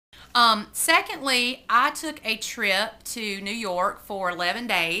Secondly, I took a trip to New York for 11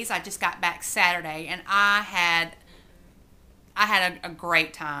 days. I just got back Saturday, and I had a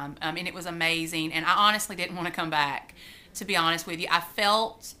great time. I mean, it was amazing, and I honestly didn't want to come back. To be honest with you, I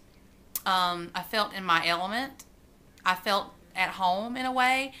felt in my element. I felt at home in a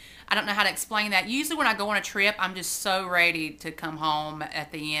way. I don't know how to explain that. Usually when I go on a trip, I'm just so ready to come home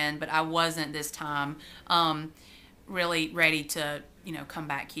at the end, but I wasn't this time. Really ready to, come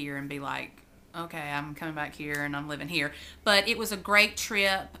back here and be like, okay, I'm coming back here and I'm living here. But it was a great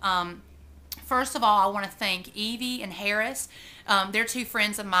trip. First of all, I want to thank Evie and Harris. They're two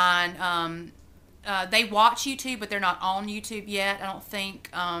friends of mine. They watch YouTube, but they're not on YouTube yet. I don't think.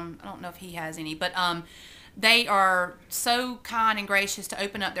 I don't know if he has any, but they are so kind and gracious to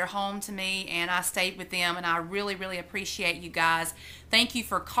open up their home to me, and I stayed with them, and I really, really appreciate you guys. Thank you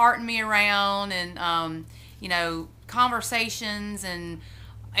for carting me around and conversations and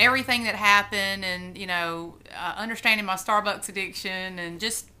everything that happened, and understanding my Starbucks addiction, and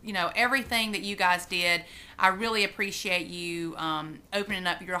just everything that you guys did. I really appreciate you opening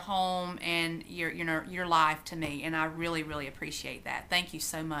up your home and your life to me, and I really, really appreciate that. Thank you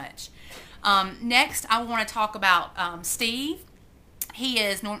so much. Next, I want to talk about Steve. He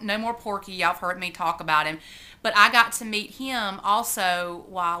is no more Porky. Y'all have heard me talk about him. But I got to meet him also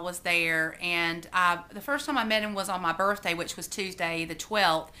while I was there. And the first time I met him was on my birthday, which was Tuesday the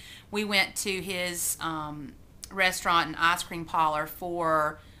 12th. We went to his restaurant and ice cream parlor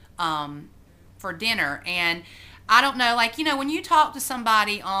for dinner. And I don't know, when you talk to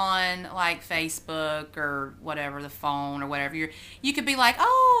somebody on like Facebook or whatever, the phone or whatever, you could be like,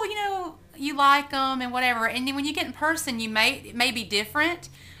 oh, you like them and whatever. And then when you get in person, it may be different.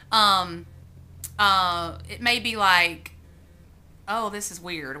 It may be like, oh, this is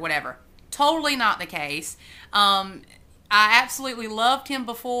weird, whatever. Totally not the case. I absolutely loved him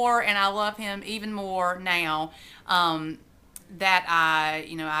before, and I love him even more now that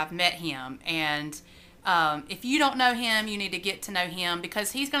I've met him. And if you don't know him, you need to get to know him,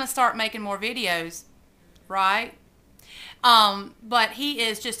 because he's going to start making more videos, right? But he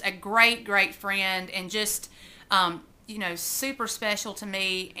is just a great, great friend, and just super special to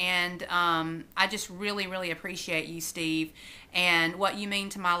me. And I just really, really appreciate you, Steve, and what you mean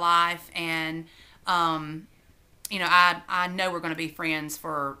to my life. And I know we're going to be friends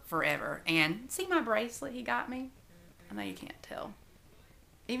for forever. And see my bracelet he got me? I know you can't tell,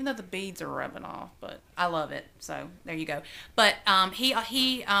 even though the beads are rubbing off, but I love it. So there you go. But he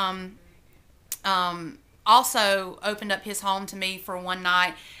also opened up his home to me for one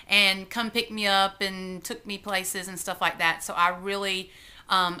night and come pick me up and took me places and stuff like that. So I really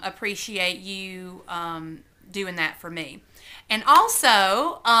appreciate you doing that for me. And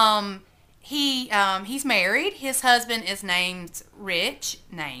also, he's married. His husband is named Rich.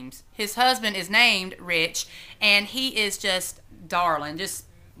 His husband is named Rich, and he is just darling, just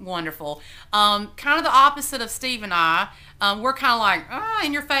wonderful. Kind of the opposite of Steve and I. We're kind of like,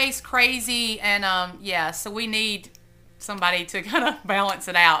 in your face, crazy, and yeah, so we need somebody to kind of balance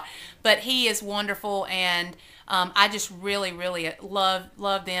it out. But he is wonderful, and I just really, really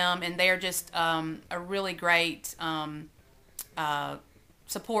love them, and they're just a really great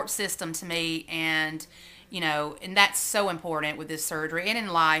support system to me, and and that's so important with this surgery and in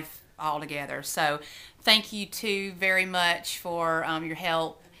life altogether. So thank you two very much for your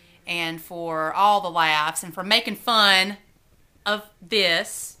help, and for all the laughs, and for making fun of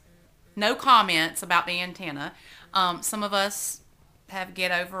this. No comments about the antenna. Some of us have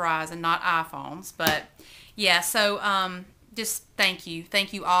Get Over Verizon, not iPhones, but yeah, so just thank you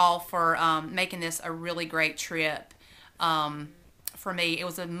all for making this a really great trip. For me, it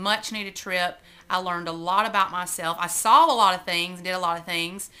was a much needed trip. I learned a lot about myself. I saw a lot of things, did a lot of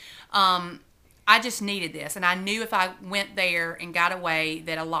things. I just needed this, and I knew if I went there and got away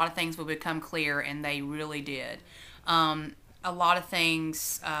that a lot of things would become clear, and they really did. A lot of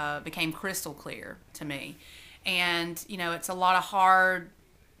things became crystal clear to me, and it's a lot of hard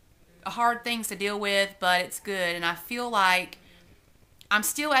things to deal with, but it's good. And I feel like I'm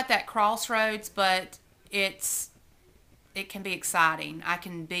still at that crossroads, but it can be exciting. I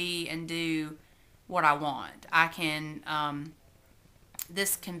can be and do what I want. I can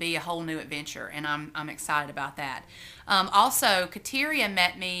this can be a whole new adventure, and I'm excited about that. Also, Kateria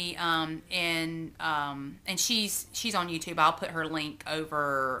met me and she's on YouTube. I'll put her link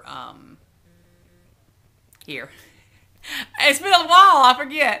over here. It's been a while, I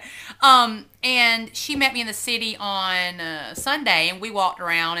forget. And she met me in the city on Sunday, and we walked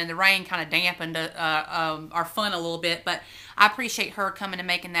around, and the rain kind of dampened our fun a little bit, but I appreciate her coming and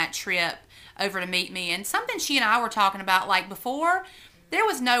making that trip over to meet me. And something she and I were talking about, like before, there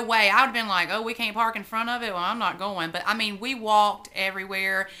was no way. I would have been like, oh, we can't park in front of it. Well, I'm not going. But I mean, we walked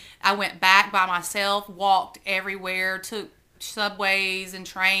everywhere. I went back by myself, walked everywhere, took subways and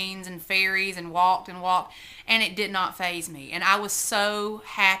trains and ferries and walked, and it did not faze me. And I was so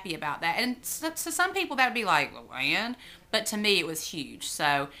happy about that. And so some people that would be like, well, and, but to me it was huge.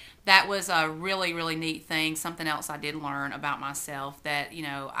 So that was a really, really neat thing. Something else I did learn about myself, that, you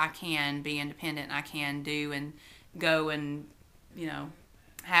know, I can be independent and I can do and go and, you know,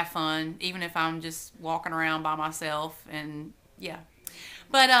 have fun, even if I'm just walking around by myself. And yeah,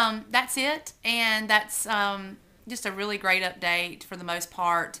 but that's it. And that's just a really great update for the most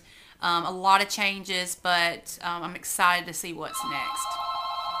part. A lot of changes, but I'm excited to see what's next.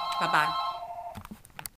 Bye-bye.